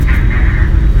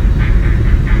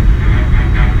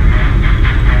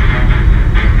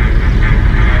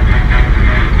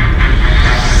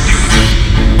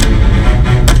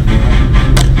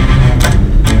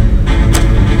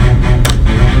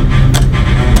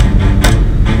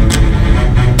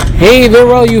Hey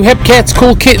there, all you hep cats,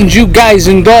 cool kittens, you guys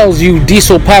and dolls, you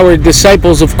diesel-powered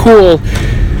disciples of cool.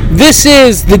 This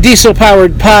is the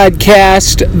Diesel-Powered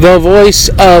Podcast, the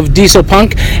voice of Diesel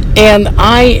Punk, and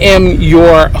I am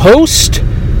your host,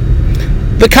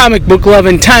 the comic book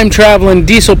loving, time-traveling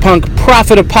Diesel Punk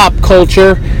prophet of pop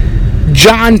culture,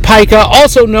 John Pica,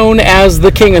 also known as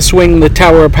the King of Swing, the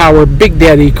Tower of Power, Big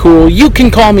Daddy Cool. You can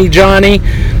call me Johnny.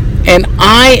 And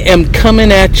I am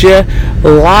coming at you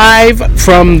live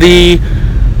from the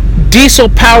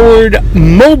diesel-powered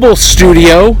mobile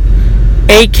studio,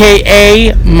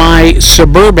 a.k.a. my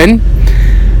Suburban.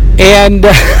 And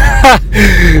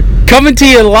coming to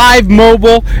you live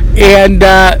mobile and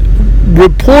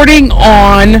reporting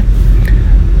on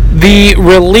the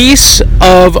release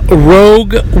of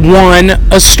Rogue One,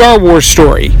 a Star Wars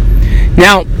story.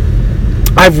 Now,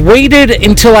 I've waited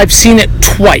until I've seen it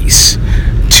twice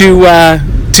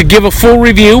to give a full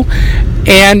review,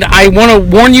 and I want to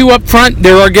warn you up front,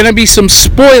 there are going to be some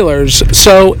spoilers.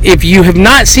 So if you have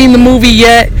not seen the movie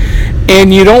yet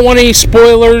and you don't want any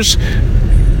spoilers,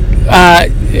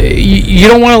 you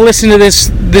don't want to listen to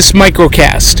this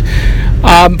microcast.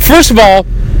 First of all,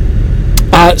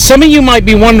 some of you might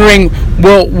be wondering,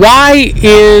 well, why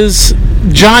is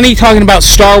Johnny talking about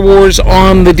Star Wars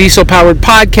on the Diesel Powered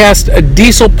Podcast, a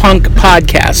Diesel Punk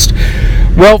podcast?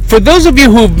 Well, for those of you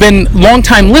who have been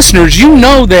longtime listeners, you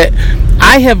know that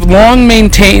I have long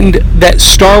maintained that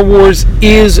Star Wars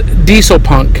is Diesel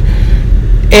Punk.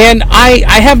 And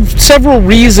I have several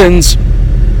reasons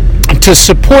to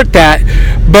support that,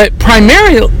 but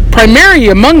primary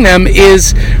among them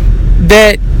is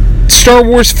that Star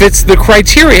Wars fits the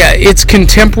criteria. It's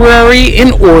contemporary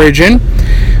in origin.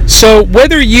 So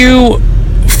whether you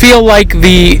feel like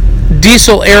the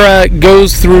Diesel era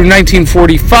goes through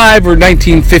 1945 or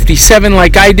 1957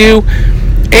 like I do,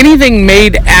 anything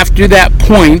made after that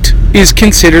point is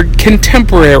considered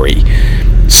contemporary.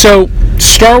 So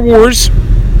Star Wars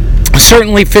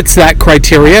certainly fits that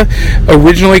criteria.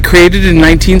 Originally created in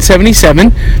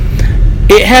 1977.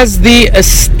 It has the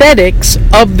aesthetics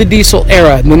of the Diesel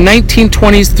era, the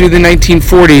 1920s through the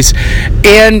 1940s.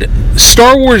 And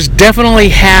Star Wars definitely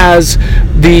has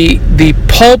the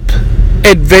pulp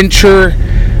adventure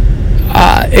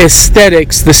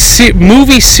aesthetics, the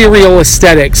movie serial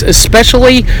aesthetics,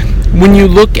 especially when you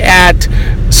look at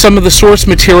some of the source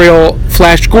material.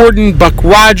 Flash Gordon, Buck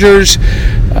Rogers,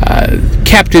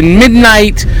 Captain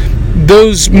Midnight,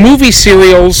 those movie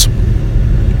serials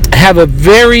have a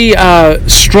very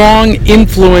strong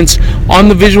influence on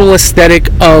the visual aesthetic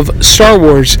of Star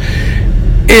Wars.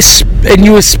 And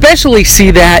you especially see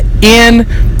that in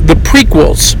the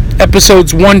prequels,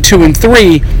 episodes 1, 2, and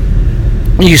 3.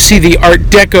 You see the Art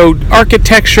Deco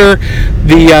architecture,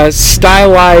 the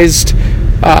stylized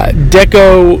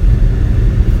Deco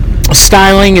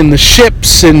styling in the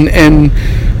ships and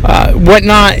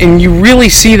whatnot, and you really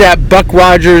see that Buck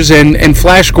Rogers and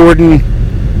Flash Gordon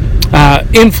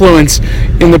influence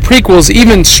in the prequels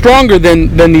even stronger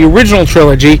than the original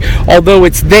trilogy, although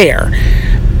it's there.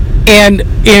 And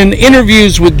in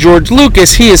interviews with George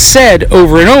Lucas, he has said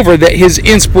over and over that his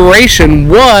inspiration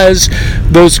was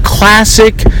those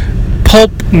classic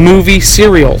pulp movie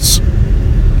serials.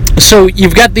 So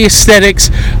you've got the aesthetics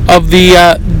of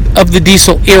the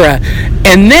Diesel era,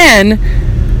 and then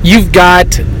you've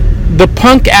got the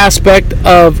punk aspect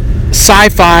of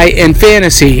sci-fi and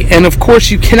fantasy. And of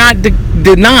course, you cannot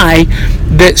deny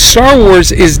that Star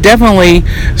Wars is definitely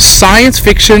science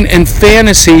fiction and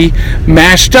fantasy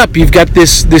mashed up. You've got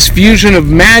this fusion of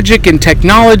magic and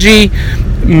technology,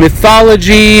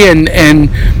 mythology, and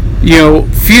you know,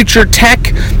 future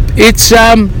tech.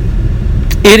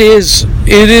 It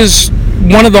is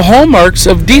one of the hallmarks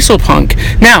of Diesel Punk.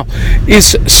 Now,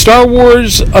 is Star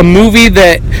Wars a movie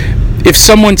that, if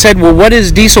someone said, well, what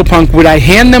is Diesel Punk, would I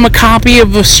hand them a copy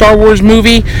of a Star Wars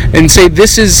movie and say,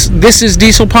 this is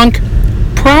Diesel Punk?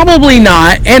 Probably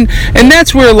not. And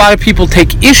that's where a lot of people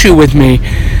take issue with me.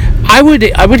 I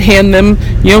would hand them,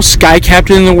 you know, Sky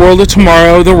Captain in the World of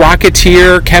Tomorrow, The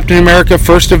Rocketeer, Captain America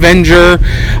First Avenger,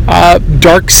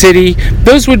 Dark City.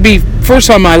 Those would be first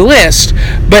on my list.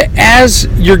 But as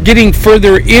you're getting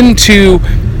further into,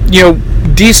 you know,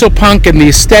 Diesel Punk and the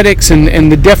aesthetics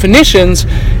and the definitions,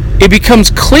 it becomes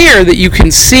clear that you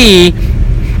can see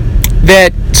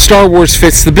that Star Wars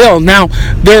fits the bill. Now,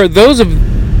 there are those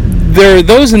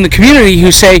in the community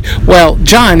who say, well,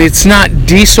 John, it's not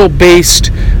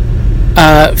diesel-based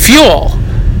fuel.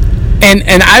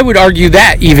 And I would argue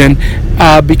that even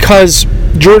because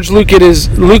George Lucas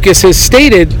has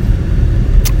stated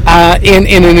in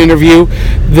an interview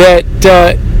that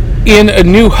in A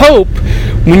New Hope,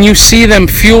 when you see them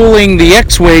fueling the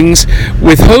X-Wings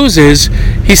with hoses,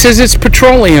 he says it's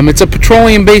petroleum. It's a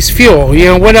petroleum-based fuel. You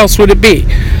know, what else would it be?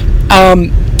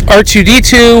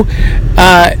 R2-D2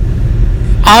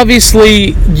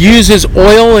 obviously uses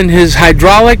oil in his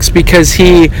hydraulics because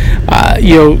he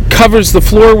covers the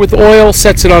floor with oil,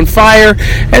 sets it on fire.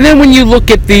 And then when you look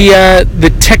at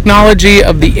the technology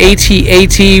of the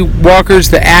AT-AT walkers,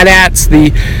 the AT-ATs,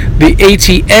 the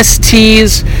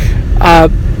AT-STs,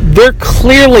 they're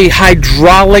clearly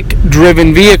hydraulic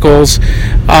driven vehicles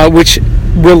which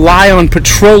rely on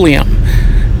petroleum.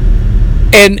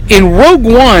 And in Rogue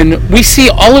One, we see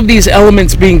all of these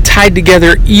elements being tied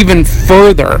together even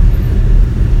further.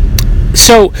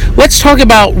 So let's talk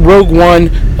about Rogue One,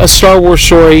 a Star Wars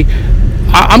story.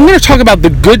 I'm going to talk about the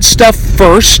good stuff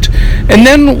first, and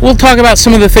then we'll talk about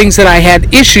some of the things that I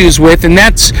had issues with, and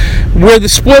that's where the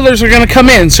spoilers are going to come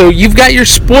in. So you've got your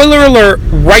spoiler alert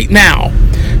right now.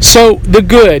 So the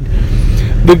good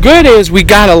is we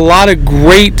got a lot of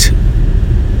great,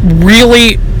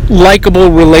 really likable,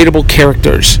 relatable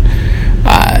characters.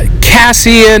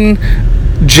 Cassian,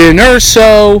 Jyn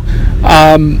Erso,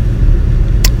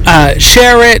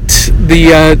 Sherrit,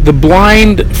 the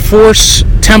blind Force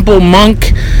Temple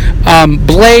monk,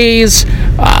 Blaze,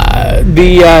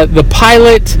 the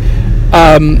pilot.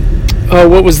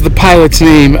 What was the pilot's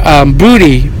name?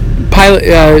 Booty.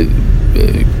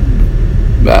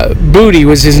 Booty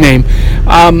was his name.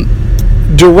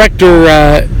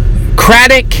 Director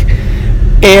Craddock.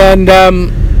 And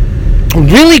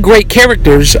really great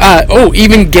characters.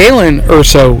 Even Galen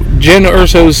Erso, Jyn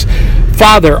Erso's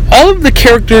father. All of the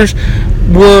characters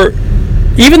were,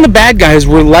 even the bad guys,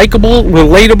 were likable,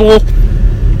 relatable,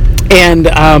 and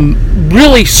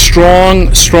really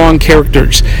strong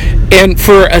characters. And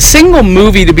for a single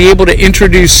movie to be able to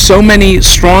introduce so many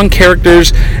strong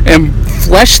characters and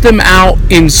flesh them out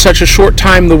in such a short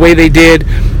time the way they did,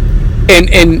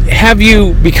 and have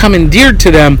you become endeared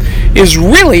to them, is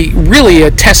really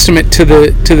a testament to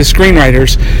the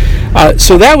screenwriters.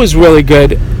 So that was really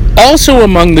good. Also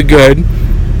among the good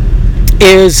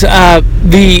is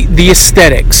the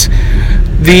aesthetics.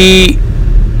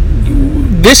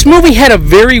 This movie had a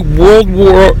very World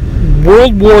War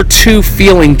II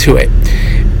feeling to it.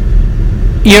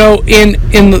 You know,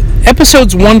 in the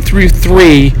episodes 1 through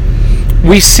 3,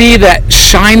 we see that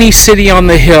shiny city on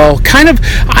the hill. Kind of,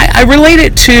 I relate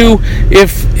it to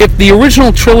if the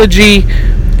original trilogy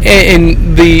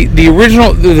and the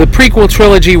prequel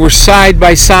trilogy were side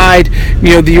by side.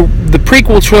 You know, the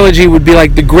prequel trilogy would be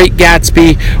like The Great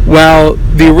Gatsby, while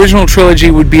the original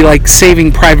trilogy would be like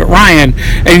Saving Private Ryan,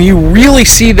 and you really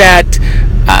see that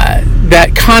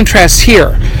contrast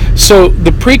here. So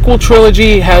the prequel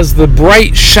trilogy has the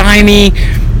bright, shiny,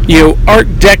 Art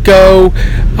Deco,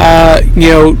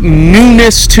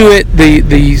 newness to it,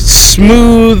 the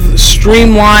smooth,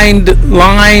 streamlined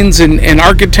lines and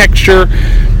architecture,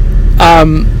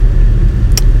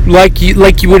 like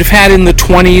you would have had in the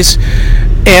 20s.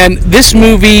 And this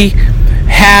movie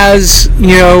has,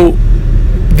 the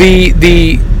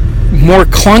more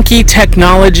clunky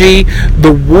technology,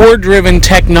 the war-driven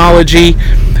technology,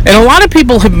 and a lot of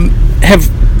people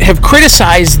have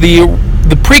criticized the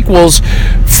prequels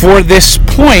for this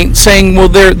point, saying, well,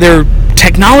 their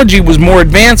technology was more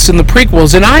advanced in the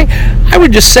prequels. And I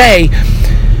would just say,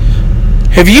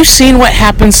 have you seen what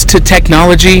happens to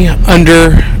technology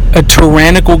under a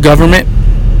tyrannical government,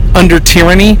 under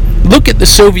tyranny? Look at the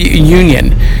Soviet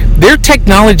Union. Their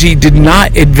technology did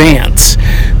not advance.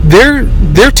 Their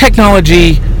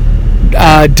technology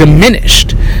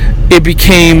diminished. It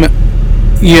became,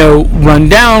 run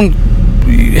down,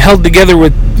 held together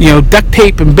with duct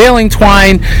tape and baling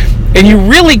twine, and you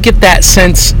really get that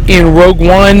sense in Rogue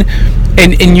One,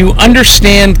 and you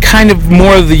understand kind of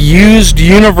more of the used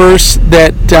universe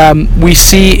that we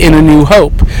see in A New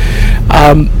Hope.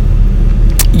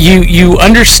 You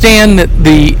understand that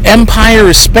the Empire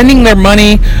is spending their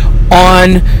money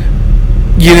on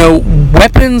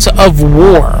weapons of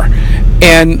war,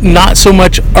 and not so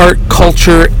much art,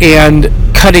 culture, and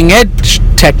cutting edge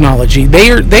technology.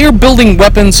 They are building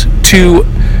weapons to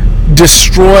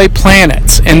destroy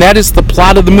planets, and that is the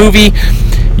plot of the movie.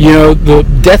 The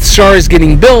Death Star is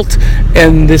getting built,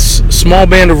 and this small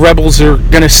band of rebels are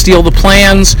going to steal the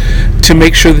plans to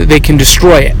make sure that they can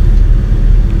destroy it.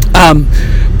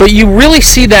 But you really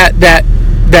see that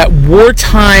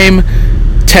wartime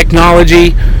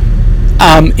technology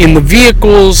in the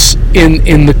vehicles,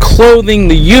 in the clothing,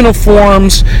 the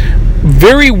uniforms,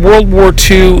 very World War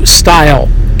II style.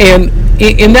 And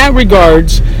in that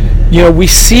regards, we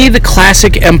see the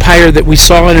classic Empire that we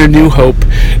saw in A New Hope,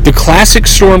 the classic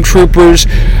stormtroopers,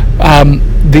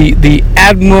 the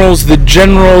admirals, the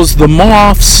generals, the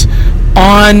Moffs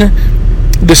on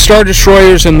the Star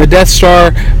Destroyers and the Death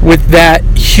Star with that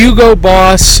Hugo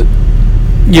Boss,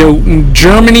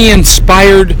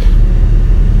 Germany-inspired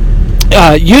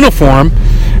uniform,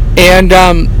 and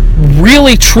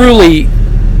really, truly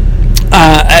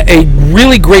a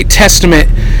really great testament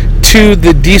to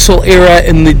the Diesel era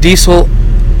and the Diesel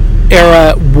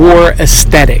era war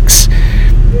aesthetics.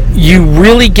 You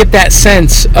really get that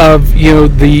sense of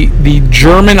the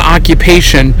German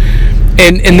occupation,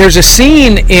 and there's a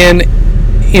scene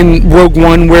in Rogue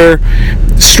One where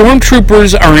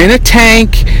stormtroopers are in a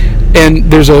tank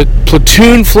and there's a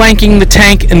platoon flanking the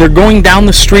tank and they're going down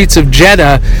the streets of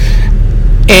Jeddah,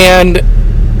 and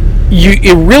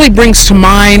it really brings to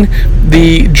mind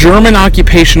the German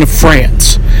occupation of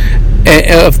France,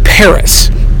 of Paris,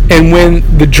 and when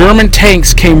the German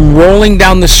tanks came rolling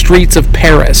down the streets of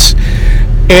Paris.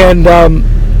 And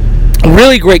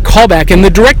really great callback. And the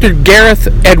director, Gareth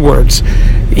Edwards,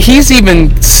 he's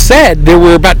even said there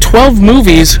were about 12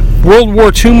 movies, World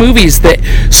War II movies, that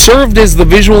served as the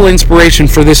visual inspiration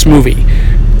for this movie.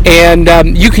 And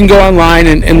you can go online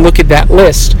and look at that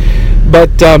list.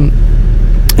 But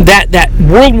that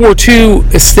World War II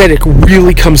aesthetic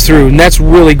really comes through, and that's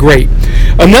really great.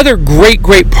 Another great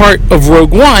part of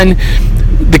Rogue One,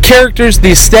 the characters,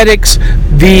 the aesthetics,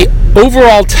 the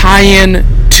overall tie-in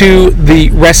to the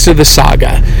rest of the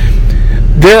saga.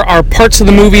 There are parts of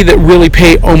the movie that really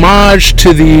pay homage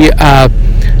to the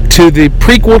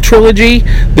prequel trilogy.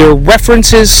 There are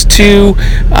references to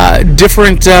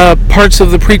different parts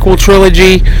of the prequel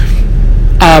trilogy.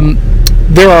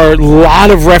 There are a lot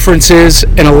of references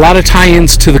and a lot of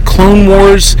tie-ins to the Clone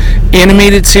Wars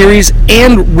animated series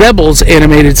and Rebels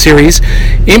animated series.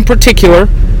 In particular,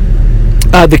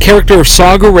 the character of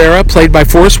Saw Gerrera, played by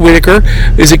Forrest Whitaker,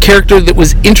 is a character that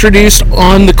was introduced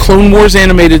on the Clone Wars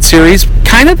animated series,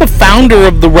 kind of the founder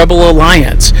of the Rebel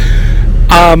Alliance.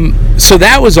 So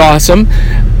that was awesome.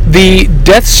 The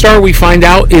Death Star, we find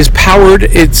out, is powered,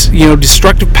 its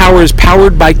destructive power is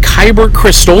powered by Kyber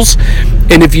crystals.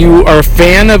 And if you are a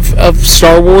fan of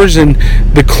Star Wars and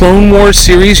the Clone Wars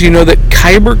series, you know that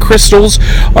Kyber crystals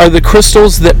are the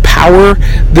crystals that power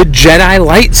the Jedi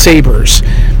lightsabers.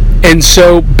 And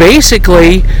so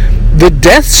basically, the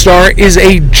Death Star is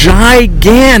a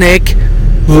gigantic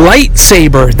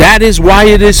lightsaber. That is why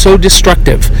it is so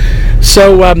destructive.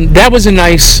 So that was a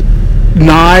nice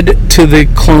nod to the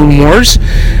Clone Wars.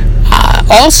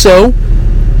 Also,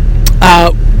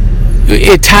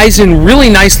 it ties in really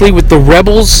nicely with the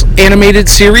Rebels animated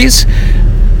series.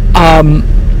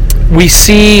 We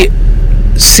see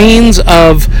scenes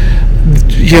of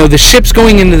the ships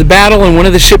going into the battle, and one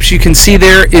of the ships you can see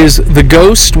there is the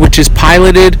Ghost, which is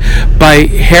piloted by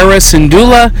Hera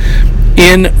Syndulla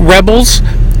in Rebels.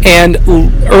 And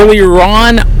earlier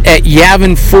on at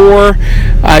Yavin 4,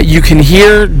 you can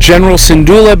hear General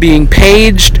Syndulla being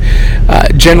paged.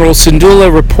 General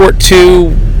Syndulla, report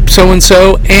to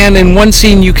so-and-so. And in one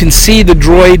scene, you can see the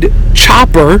droid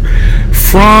Chopper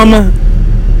from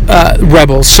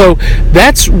Rebels. So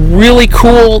that's really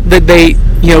cool that they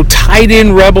tied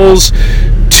in Rebels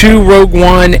to Rogue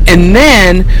One. And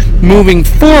then moving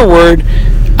forward,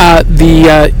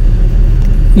 the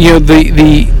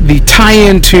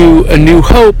tie-in to A New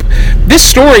Hope. This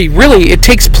story really, it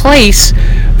takes place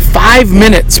 5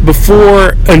 minutes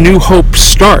before A New Hope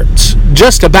starts,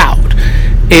 just about.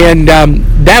 And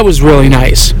that was really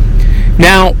nice.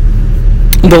 Now,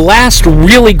 the last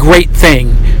really great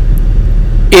thing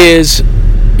is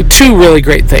two really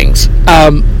great things.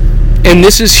 And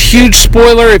this is huge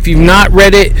spoiler if you've not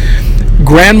read it.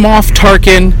 Grand Moff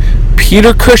Tarkin,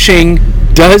 Peter Cushing,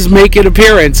 does make an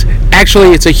appearance.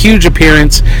 Actually, it's a huge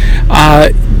appearance,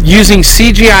 using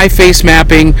CGI face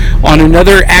mapping on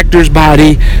another actor's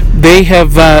body. They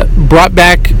have brought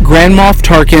back Grand Moff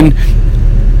Tarkin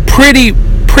pretty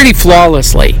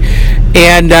flawlessly,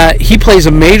 and he plays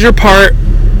a major part.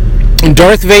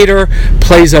 Darth Vader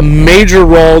plays a major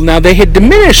role. Now, they had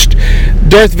diminished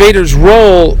Darth Vader's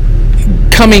role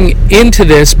coming into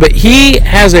this, but he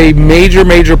has a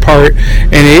major part,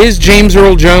 and it is James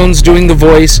Earl Jones doing the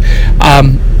voice.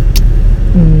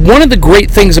 One of the great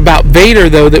things about Vader,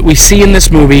 though, that we see in this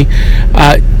movie,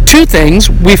 two things.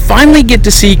 We finally get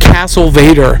to see Castle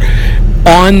Vader.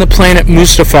 on the planet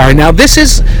Mustafar. Now, this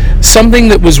is something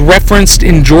that was referenced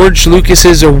in George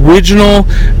Lucas's original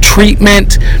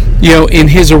treatment, in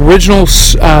his original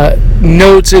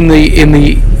notes in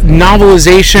the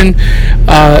novelization.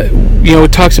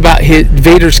 It talks about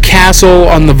Vader's castle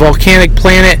on the volcanic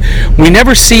planet. We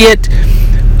never see it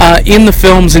in the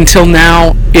films until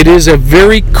now. It is a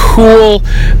very cool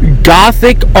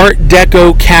Gothic Art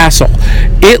Deco castle.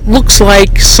 It looks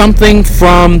like something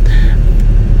from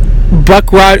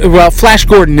Flash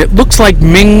Gordon. It looks like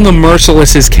Ming the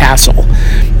Merciless's castle.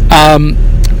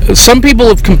 Some people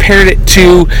have compared it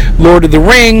to Lord of the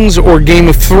Rings or Game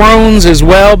of Thrones as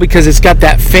well, because it's got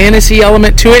that fantasy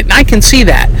element to it, and I can see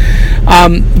that.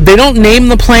 They don't name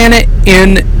the planet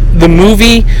in the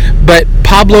movie, but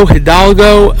Pablo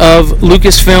Hidalgo of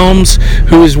Lucasfilms,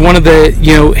 who is one of the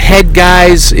head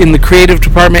guys in the creative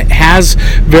department, has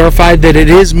verified that it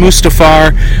is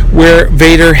Mustafar, where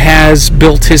Vader has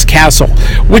built his castle,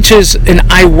 which is an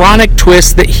ironic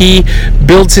twist that he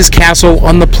builds his castle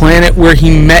on the planet where he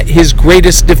met his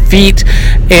greatest defeat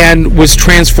and was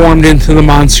transformed into the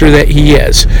monster that he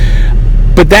is.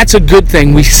 But that's a good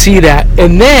thing. We see that.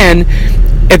 And then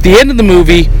at the end of the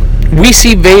movie, we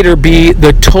see Vader be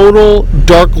the total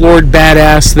Dark Lord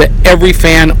badass that every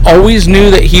fan always knew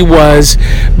that he was,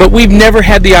 but we've never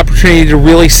had the opportunity to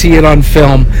really see it on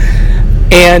film.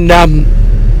 And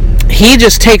he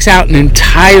just takes out an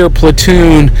entire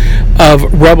platoon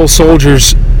of rebel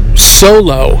soldiers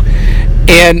solo.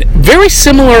 And very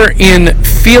similar in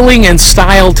feeling and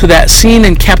style to that scene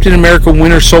in Captain America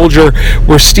Winter Soldier,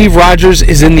 where Steve Rogers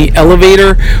is in the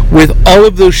elevator with all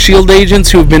of those S.H.I.E.L.D.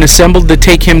 agents who have been assembled to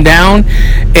take him down,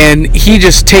 and he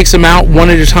just takes them out one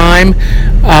at a time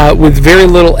with very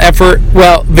little effort.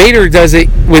 Well, Vader does it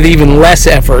with even less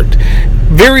effort.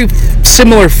 Very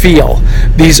similar feel.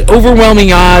 These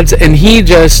overwhelming odds, and he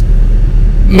just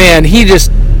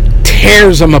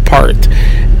tears them apart.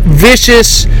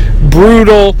 Vicious,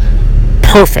 brutal,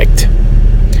 perfect.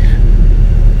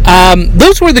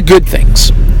 Those were the good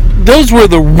things. Those were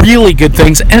the really good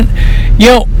things. And,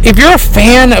 if you're a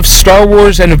fan of Star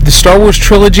Wars and of the Star Wars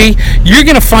trilogy, you're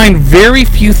going to find very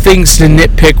few things to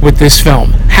nitpick with this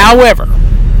film. However,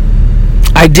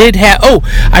 I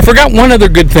forgot one other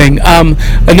good thing.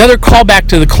 Another callback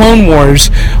to the Clone Wars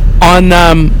on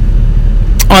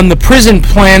the prison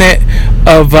planet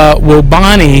of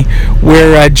Wobani,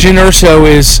 where Jyn Erso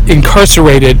is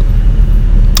incarcerated.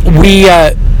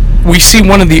 We see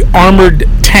one of the armored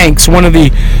tanks, one of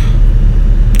the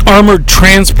armored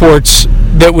transports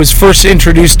that was first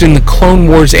introduced in the Clone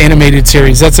Wars animated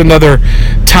series. That's another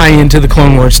tie-in to the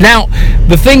Clone Wars. Now,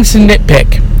 the things to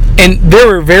nitpick, and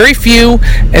there are very few,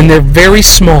 and they're very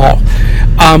small.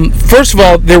 First of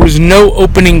all, there was no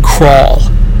opening crawl.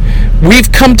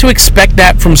 We've come to expect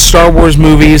that from Star Wars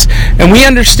movies, and we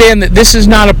understand that this is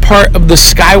not a part of the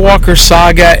Skywalker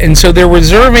saga, and so they're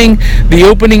reserving the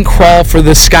opening crawl for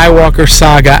the Skywalker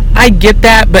saga. I get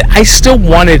that, but I still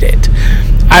wanted it.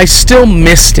 I still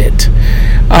missed it.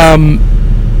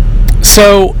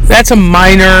 So that's a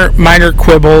minor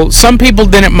quibble. Some people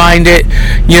didn't mind it.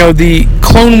 The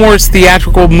Clone Wars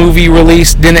theatrical movie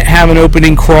release didn't have an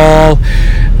opening crawl.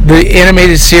 The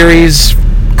animated series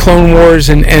Clone Wars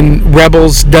and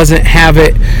Rebels doesn't have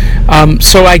it.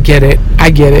 So I get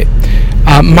it.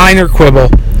 Minor quibble.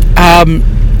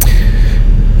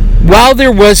 While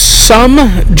there was some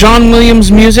John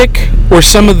Williams music, or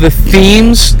some of the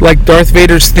themes, like Darth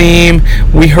Vader's theme,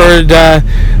 we heard the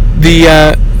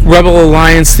Rebel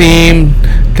Alliance theme,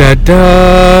 da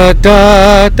da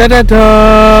da da da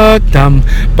da, dum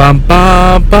bum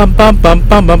bum bum bum bum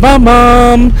bum bum bum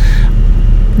bum.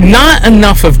 Not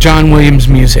enough of John Williams'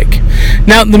 music.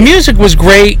 Now, the music was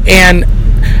great, and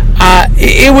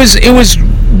it was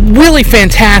really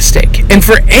fantastic. And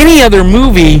for any other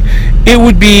movie, it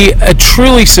would be a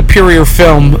truly superior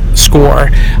film score.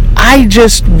 I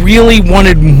just really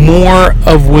wanted more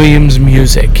of Williams'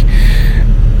 music.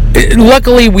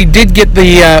 Luckily, we did get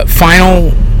the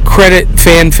final credit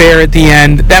fanfare at the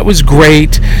end. That was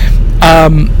great.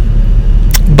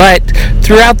 But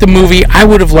throughout the movie, I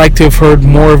would have liked to have heard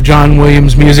more of John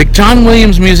Williams' music. John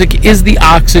Williams' music is the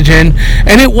oxygen,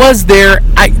 and it was there,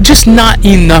 just not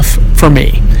enough for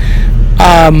me.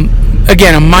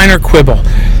 Again, a minor quibble.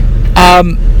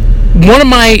 One of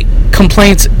my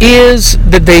complaints is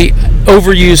that they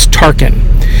overused Tarkin.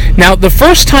 Now, the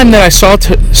first time that I saw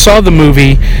the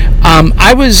movie,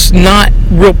 I was not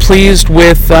real pleased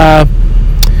with the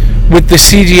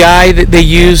CGI that they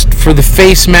used for the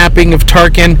face mapping of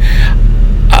Tarkin.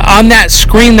 On that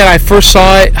screen that I first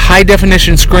saw it, high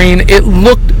definition screen, it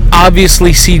looked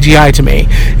obviously CGI to me.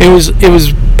 It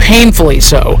was painfully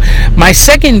so. My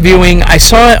second viewing, I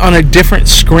saw it on a different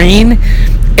screen,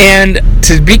 and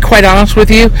to be quite honest with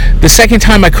you, the second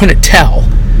time I couldn't tell.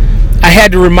 I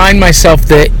had to remind myself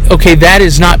that, okay, that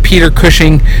is not Peter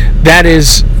Cushing. That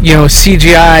is, a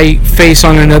CGI face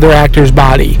on another actor's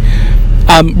body.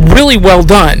 Really well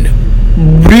done.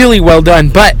 Really well done.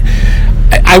 But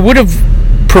I would have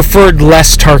preferred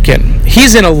less Tarkin.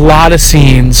 He's in a lot of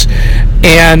scenes,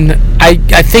 and I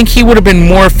think he would have been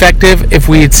more effective if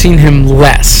we had seen him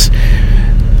less.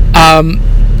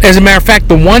 As a matter of fact,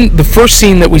 the first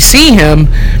scene that we see him,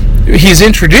 he's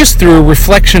introduced through a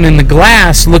reflection in the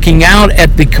glass looking out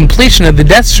at the completion of the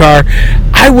Death Star.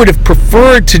 I would have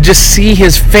preferred to just see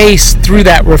his face through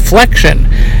that reflection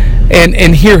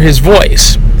and hear his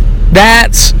voice.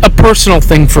 That's a personal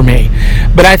thing for me.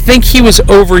 But I think he was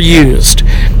overused.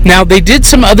 Now, they did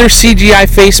some other CGI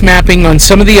face mapping on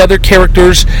some of the other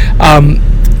characters,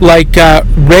 like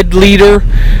Red Leader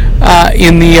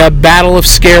in the Battle of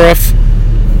Scarif.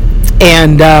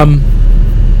 And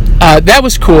that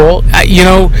was cool.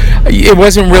 It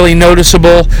wasn't really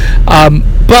noticeable.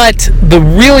 But the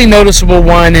really noticeable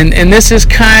one, and this is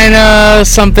kind of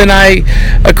something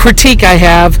a critique I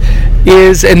have,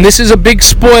 is, and this is a big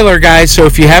spoiler, guys, so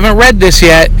if you haven't read this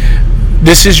yet,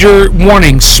 this is your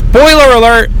warning. Spoiler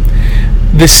alert!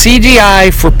 The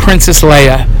CGI for Princess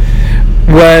Leia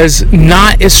was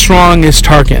not as strong as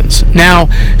Tarkin's. Now,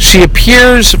 she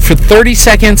appears for 30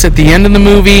 seconds at the end of the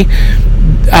movie.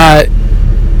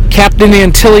 Captain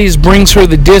Antilles brings her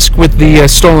the disc with the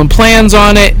stolen plans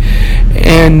on it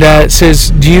and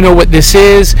says, "Do you know what this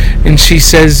is?" And she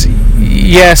says,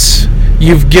 "Yes,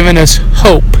 you've given us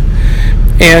hope."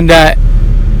 And, at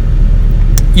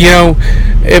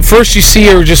first you see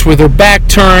her just with her back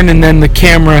turned, and then the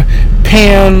camera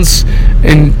pans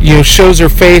and, shows her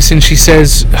face, and she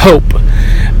says, "Hope."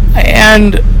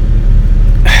 And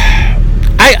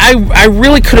I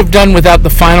really could have done without the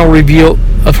final reveal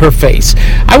of her face.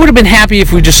 I would have been happy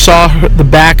if we just saw the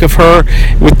back of her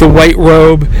with the white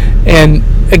robe, and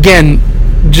again,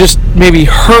 just maybe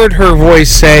heard her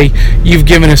voice say, "You've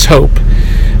given us hope."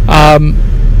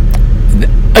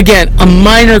 Again, a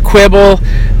minor quibble,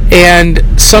 and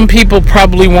some people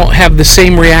probably won't have the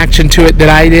same reaction to it that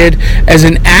I did. As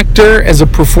an actor, as a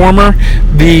performer,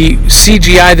 the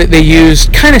CGI that they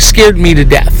used kind of scared me to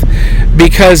death,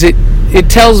 because it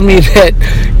tells me that,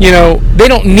 they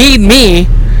don't need me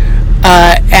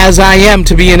as I am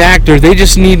to be an actor. They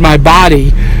just need my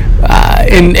body,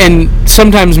 and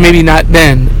sometimes maybe not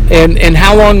then. And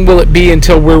how long will it be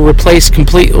until we're replaced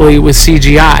completely with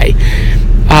CGI?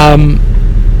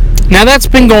 Now, that's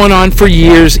been going on for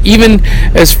years, even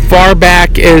as far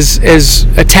back as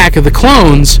Attack of the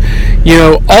Clones.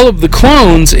 All of the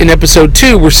clones in Episode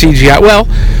 2 were CGI. Well,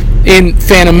 in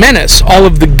Phantom Menace, all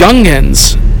of the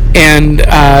Gungans and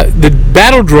the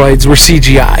battle droids were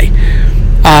CGI.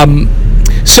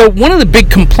 So one of the big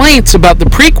complaints about the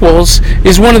prequels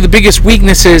is one of the biggest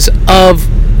weaknesses of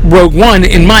Rogue One,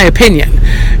 in my opinion,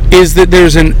 is that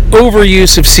there's an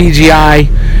overuse of CGI.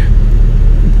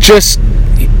 Just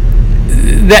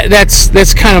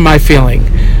that's kind of my feeling.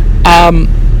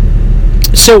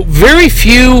 So very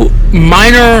few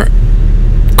minor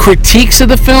critiques of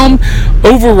the film.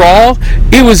 Overall,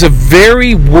 it was a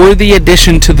very worthy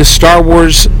addition to the Star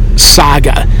Wars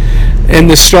saga and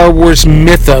the Star Wars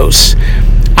mythos.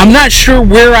 I'm not sure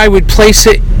where I would place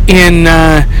it in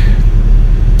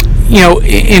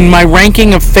in my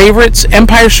ranking of favorites.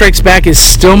 Empire Strikes Back is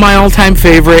still my all-time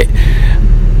favorite.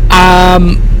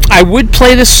 I would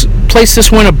place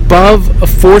this one above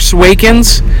Force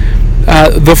Awakens,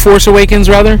 The Force Awakens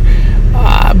rather,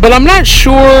 but I'm not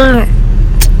sure.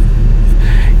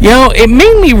 It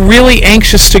made me really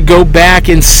anxious to go back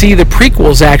and see the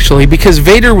prequels, actually, because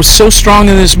Vader was so strong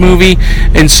in this movie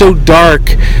and so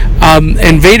dark.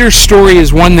 And Vader's story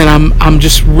is one that I'm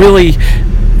just really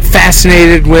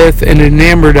fascinated with and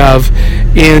enamored of.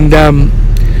 And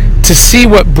to see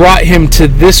what brought him to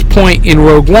this point in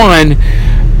Rogue One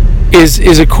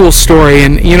is a cool story.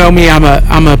 And you know me, I'm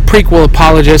a prequel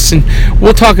apologist, and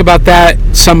we'll talk about that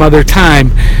some other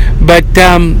time. But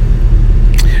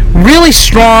really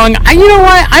strong. You know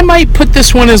what? I might put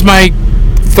this one as my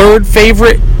third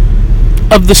favorite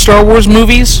of the Star Wars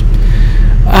movies.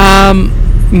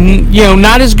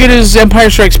 Not as good as Empire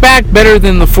Strikes Back, better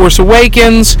than The Force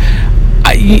Awakens.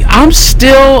 I'm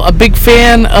still a big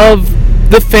fan of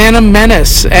The Phantom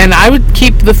Menace, and I would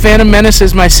keep The Phantom Menace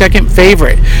as my second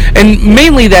favorite. And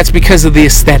mainly that's because of the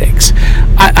aesthetics.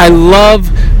 I love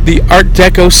the Art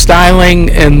Deco styling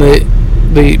and the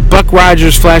Buck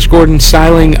Rogers, Flash Gordon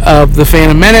styling of The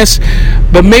Phantom Menace,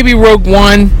 but maybe Rogue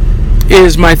One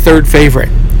is my third favorite.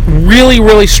 really,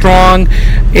 really strong,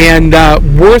 and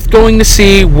worth going to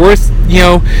see, worth,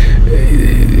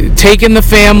 taking the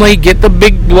family, get the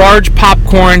big, large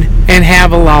popcorn, and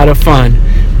have a lot of fun.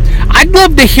 I'd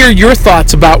love to hear your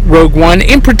thoughts about Rogue One,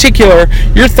 in particular,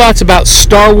 your thoughts about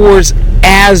Star Wars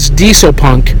as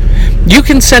Dieselpunk. You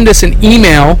can send us an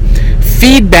email,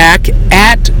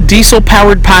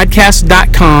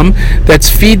 feedback@dieselpoweredpodcast.com. That's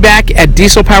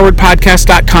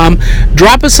feedback@dieselpoweredpodcast.com.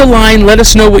 Drop us a line, let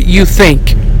us know what you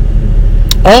think.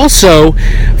 Also,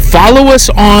 follow us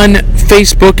on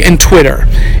Facebook and Twitter.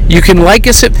 You can like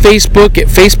us at Facebook at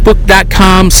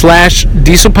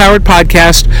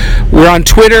facebook.com/dieselpoweredpodcast. We're on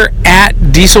Twitter at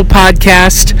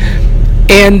dieselpodcast.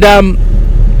 And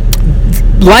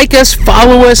like us,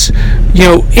 follow us,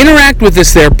 interact with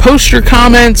us there. Post your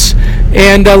comments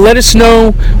and let us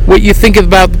know what you think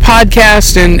about the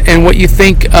podcast and what you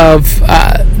think of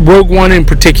Rogue One in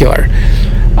particular.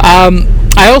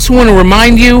 I also want to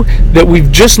remind you that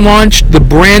we've just launched the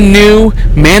brand new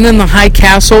Man in the High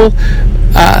Castle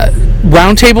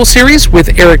Roundtable series with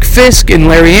Eric Fisk and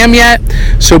Larry Amiat.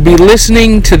 So be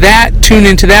listening to that. Tune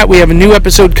into that. We have a new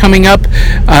episode coming up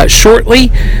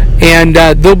shortly, and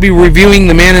they'll be reviewing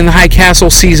the Man in the High Castle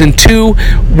Season 2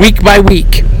 week by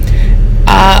week.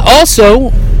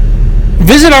 Also,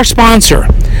 visit our sponsor,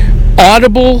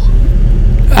 Audible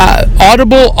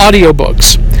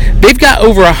Audiobooks. They've got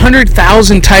over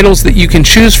 100,000 titles that you can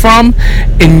choose from,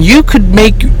 and you could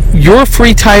make your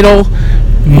free title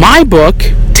my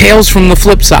book, Tales from the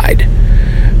Flip Side.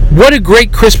 What a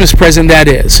great Christmas present that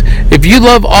is. If you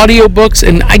love audiobooks,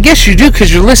 and I guess you do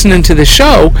because you're listening to the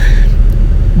show,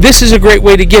 this is a great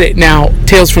way to get it. Now,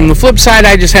 Tales from the Flip Side,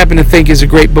 I just happen to think is a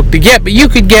great book to get, but you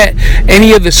could get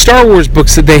any of the Star Wars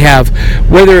books that they have,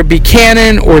 whether it be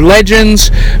canon or legends,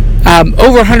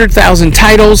 over 100,000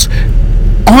 titles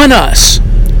on us,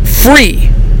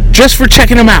 free, just for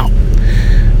checking them out.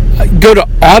 Go to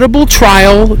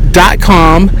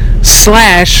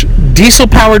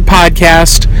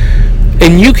audibletrial.com/dieselpoweredpodcast,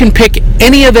 and you can pick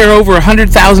any of their over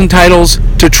 100,000 titles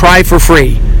to try for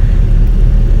free.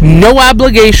 No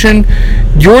obligation,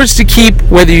 yours to keep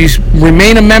whether you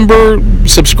remain a member,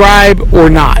 subscribe, or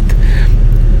not.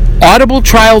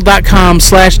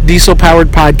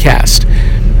 audibletrial.com/dieselpoweredpodcast.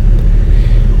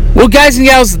 Well, guys and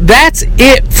gals, that's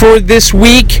it for this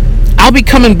week. I'll be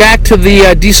coming back to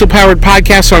the Diesel Powered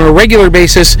Podcast on a regular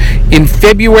basis in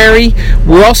February.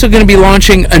 We're also going to be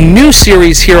launching a new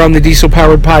series here on the Diesel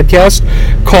Powered Podcast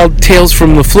called Tales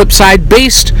from the Flip Side,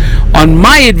 based on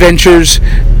my adventures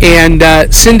and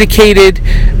syndicated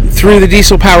through the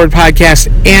Diesel Powered Podcast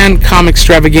and Comic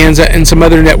Extravaganza and some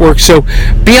other networks. So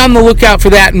be on the lookout for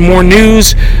that and more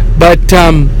news. But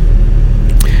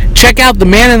check out the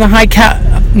Man in the High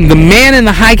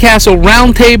Castle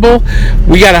Roundtable.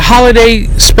 We got a holiday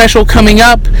special coming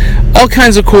up. All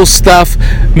kinds of cool stuff.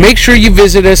 Make sure you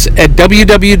visit us at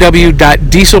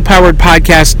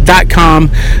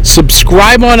www.dieselpoweredpodcast.com.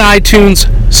 Subscribe on iTunes.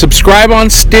 Subscribe on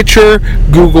Stitcher,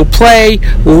 Google Play.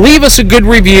 Leave us a good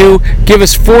review. Give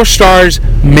us 4 stars.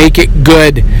 Make it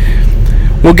good.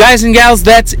 Well, guys and gals,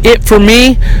 that's it for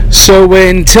me. So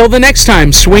until the next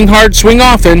time, swing hard, swing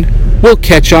often. We'll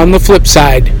catch you on the flip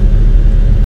side.